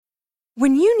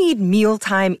When you need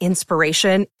mealtime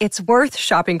inspiration, it's worth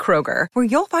shopping Kroger, where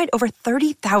you'll find over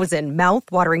 30,000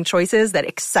 mouth-watering choices that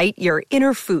excite your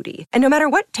inner foodie. And no matter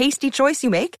what tasty choice you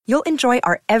make, you'll enjoy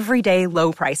our everyday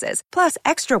low prices, plus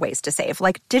extra ways to save,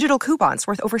 like digital coupons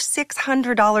worth over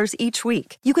 $600 each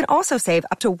week. You can also save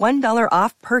up to $1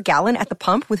 off per gallon at the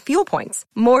pump with fuel points.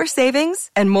 More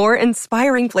savings and more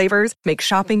inspiring flavors make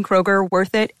shopping Kroger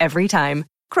worth it every time.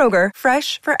 Kroger,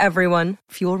 fresh for everyone.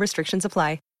 Fuel restrictions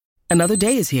apply. Another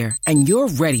day is here, and you're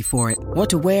ready for it. What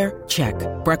to wear? Check.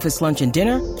 Breakfast, lunch, and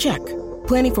dinner? Check.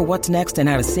 Planning for what's next and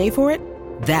how to save for it?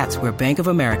 That's where Bank of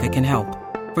America can help.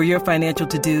 For your financial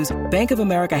to-dos, Bank of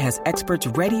America has experts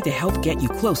ready to help get you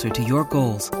closer to your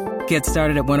goals. Get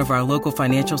started at one of our local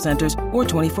financial centers or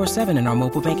 24/7 in our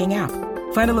mobile banking app.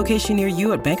 Find a location near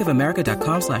you at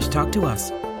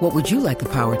bankofamerica.com/talktous. What would you like the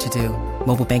power to do?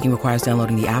 Mobile banking requires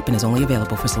downloading the app and is only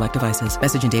available for select devices.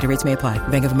 Message and data rates may apply.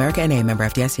 Bank of America N.A., member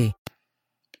FDIC.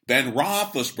 Ben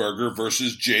Roethlisberger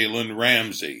versus Jalen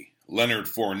Ramsey. Leonard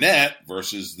Fournette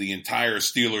versus the entire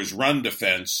Steelers run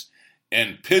defense.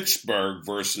 And Pittsburgh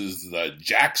versus the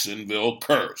Jacksonville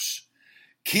Curse.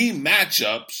 Key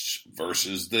matchups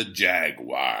versus the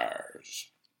Jaguars.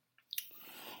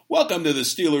 Welcome to the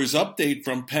Steelers Update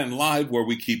from Penn Live, where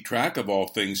we keep track of all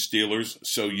things Steelers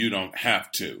so you don't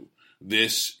have to.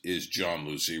 This is John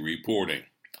Lucy reporting.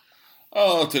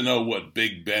 Oh, to know what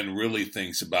Big Ben really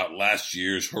thinks about last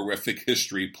year's horrific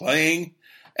history playing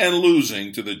and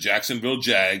losing to the Jacksonville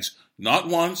Jags, not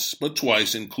once, but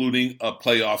twice, including a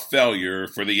playoff failure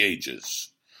for the ages.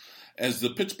 As the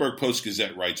Pittsburgh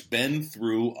Post-Gazette writes, Ben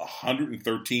threw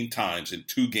 113 times in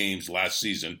 2 games last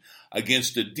season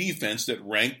against a defense that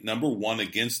ranked number 1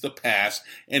 against the pass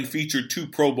and featured 2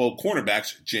 Pro Bowl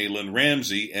cornerbacks, Jalen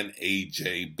Ramsey and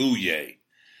A.J. Bouye.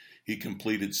 He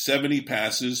completed 70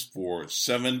 passes for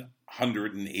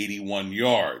 781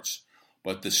 yards,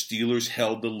 but the Steelers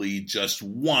held the lead just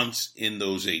once in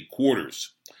those 8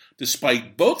 quarters,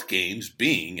 despite both games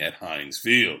being at Heinz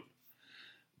Field.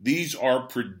 These are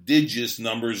prodigious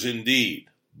numbers indeed,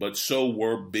 but so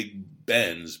were Big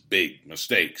Ben's big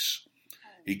mistakes.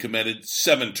 He committed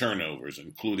 7 turnovers,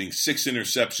 including 6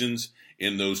 interceptions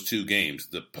in those 2 games,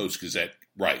 the Post-Gazette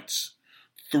writes.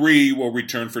 3 were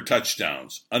returned for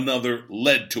touchdowns. Another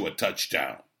led to a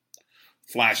touchdown.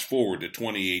 Flash forward to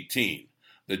 2018.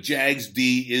 The Jags'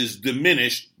 D is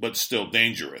diminished, but still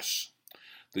dangerous.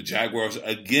 The Jaguars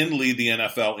again lead the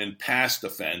NFL in pass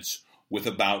defense with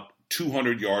about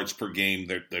 200 yards per game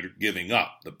that they're giving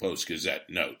up, the Post-Gazette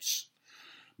notes.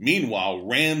 Meanwhile,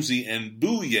 Ramsey and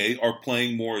Bouye are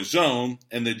playing more zone,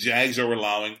 and the Jags are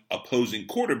allowing opposing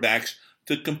quarterbacks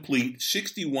to complete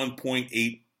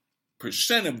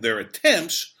 61.8% of their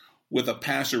attempts with a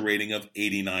passer rating of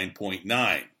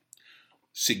 89.9.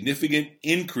 Significant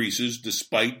increases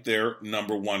despite their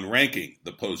number 1 ranking,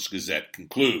 the Post-Gazette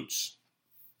concludes.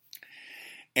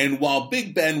 And while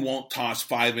Big Ben won't toss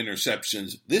 5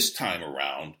 interceptions this time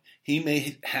around, he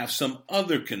may have some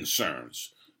other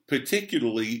concerns,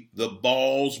 particularly the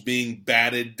balls being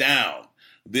batted down.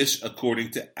 This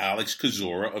according to Alex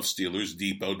Kozora of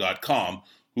SteelersDepot.com,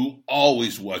 who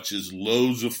always watches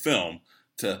loads of film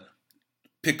to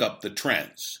pick up the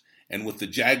trends. And with the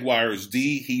Jaguars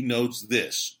D, he notes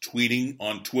this, tweeting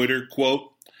on Twitter,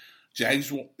 quote,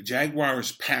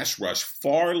 Jaguars pass rush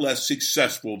far less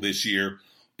successful this year,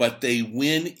 but they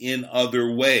win in other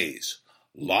ways.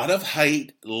 Lot of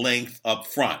height, length up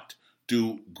front.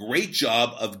 Do great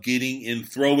job of getting in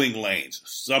throwing lanes,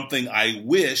 something I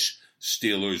wish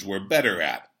Steelers were better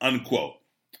at, unquote.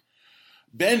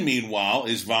 Ben, meanwhile,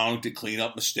 is vowing to clean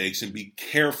up mistakes and be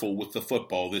careful with the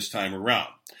football this time around.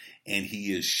 And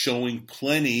he is showing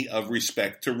plenty of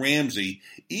respect to Ramsey,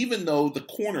 even though the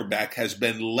cornerback has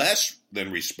been less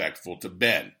than respectful to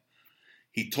Ben.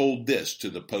 He told this to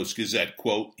the Post-Gazette,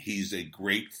 quote, he's a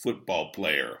great football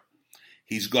player.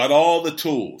 He's got all the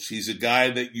tools. He's a guy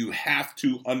that you have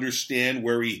to understand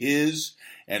where he is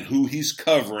and who he's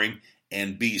covering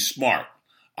and be smart.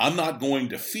 I'm not going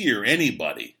to fear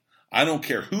anybody. I don't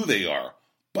care who they are,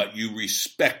 but you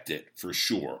respect it for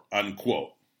sure,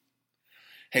 unquote.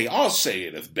 Hey, I'll say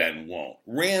it if Ben won't.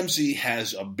 Ramsey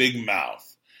has a big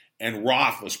mouth, and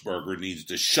Roethlisberger needs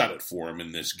to shut it for him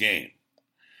in this game.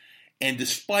 And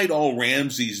despite all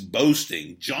Ramsey's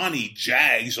boasting, Johnny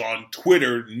Jags on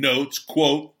Twitter notes,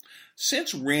 quote,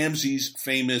 since Ramsey's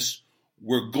famous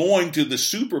 "we're going to the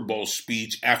Super Bowl"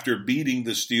 speech after beating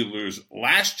the Steelers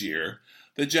last year,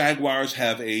 the Jaguars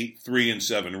have a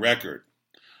 3-7 record.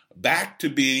 Back to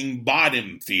being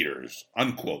bottom feeders,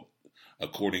 unquote,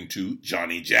 according to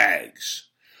Johnny Jags.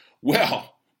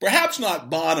 Well, Perhaps not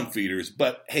bottom feeders,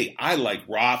 but hey, I like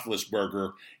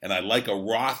Roethlisberger, and I like a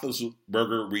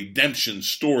Roethlisberger redemption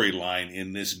storyline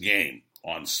in this game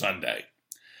on Sunday.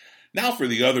 Now for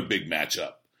the other big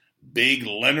matchup. Big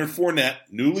Leonard Fournette,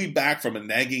 newly back from a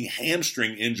nagging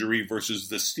hamstring injury versus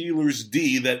the Steelers'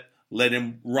 D that let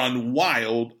him run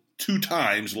wild 2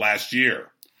 times last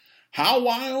year. How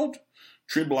wild?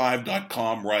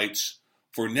 TribLive.com writes,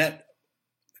 Fournette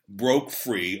broke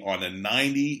free on a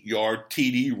 90-yard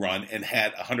TD run and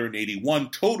had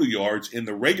 181 total yards in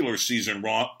the regular season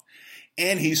romp,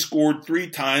 and he scored 3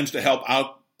 times to help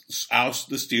oust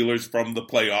the Steelers from the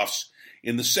playoffs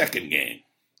in the second game.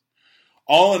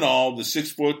 All in all, the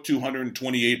 6',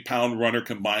 228-pound runner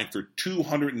combined for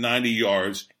 290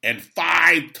 yards and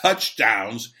 5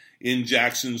 touchdowns in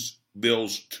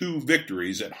Jacksonville's 2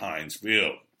 victories at Heinz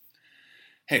Field.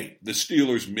 Hey, the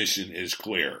Steelers' mission is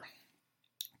clear.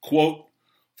 Quote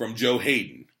from Joe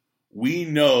Hayden, "We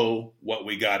know what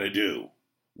we got to do.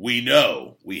 We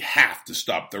know we have to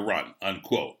stop the run,"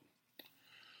 unquote.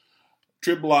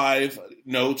 Trib Live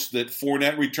notes that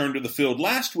Fournette returned to the field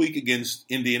last week against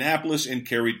Indianapolis and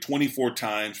carried 24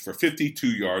 times for 52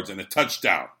 yards and a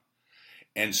touchdown.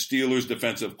 And Steelers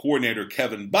defensive coordinator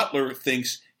Kevin Butler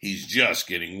thinks he's just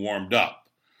getting warmed up.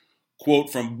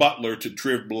 Quote from Butler to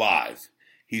Trib Live,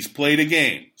 "He's played a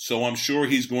game, so I'm sure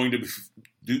he's going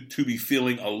to be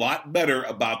feeling a lot better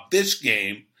about this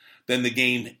game than the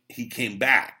game he came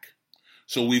back.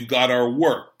 So we've got our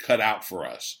work cut out for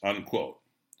us," unquote.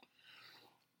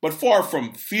 But far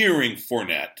from fearing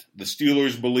Fournette, the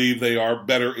Steelers believe they are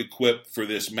better equipped for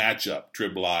this matchup,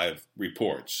 Trib Live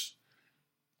reports.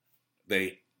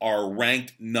 They are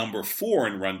ranked number 4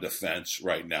 in run defense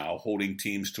right now, holding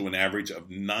teams to an average of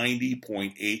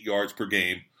 90.8 yards per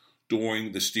game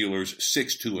during the Steelers'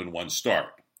 6-2-1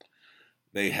 start.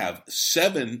 They have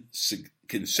 7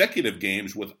 consecutive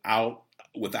games without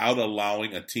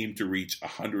allowing a team to reach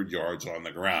 100 yards on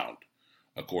the ground,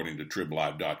 according to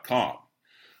TribLive.com.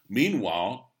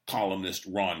 Meanwhile, columnist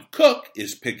Ron Cook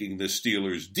is picking the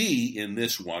Steelers' D in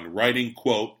this one, writing,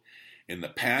 quote, "In the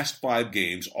past 5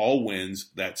 games, all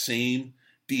wins, that same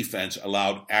defense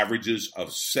allowed averages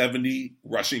of 70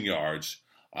 rushing yards,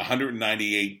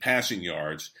 198 passing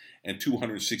yards, and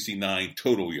 269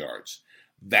 total yards.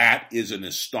 That is an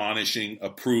astonishing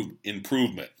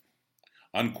improvement,"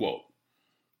 unquote.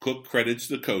 Cook credits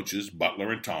the coaches,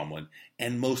 Butler and Tomlin,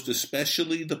 and most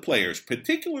especially the players,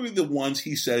 particularly the ones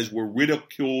he says were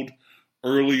ridiculed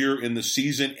earlier in the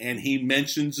season, and he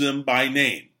mentions them by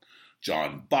name.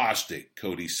 John Bostic,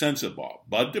 Cody Sensabaugh,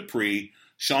 Bud Dupree,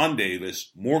 Sean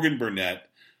Davis, Morgan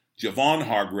Burnett, Javon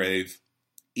Hargrave,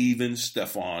 even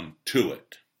Stephon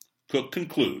Tuitt. Cook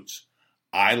concludes,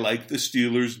 "I like the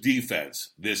Steelers' defense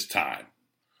this time."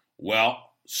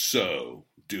 Well, so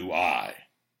do I.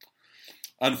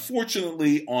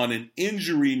 Unfortunately, on an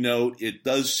injury note, it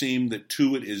does seem that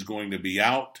Tuitt is going to be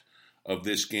out of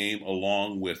this game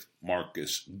along with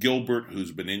Marcus Gilbert,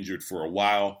 who's been injured for a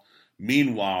while.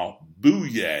 Meanwhile,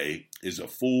 Bouye is a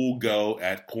full go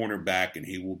at cornerback, and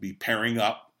he will be pairing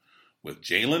up with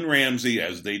Jalen Ramsey,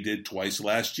 as they did twice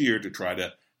last year, to try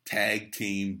to tag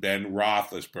team Ben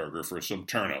Roethlisberger for some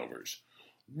turnovers.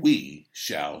 We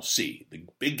shall see. The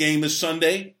big game is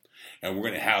Sunday, and we're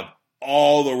going to have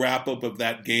all the wrap-up of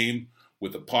that game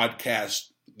with a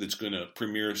podcast that's going to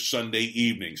premiere Sunday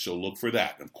evening, so look for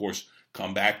that. And of course,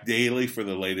 come back daily for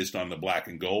the latest on the black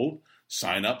and gold.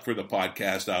 Sign up for the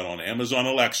podcast out on Amazon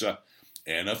Alexa.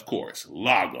 And of course,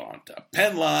 log on to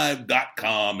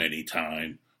PennLive.com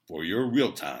anytime for your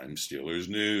real-time Steelers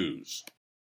news.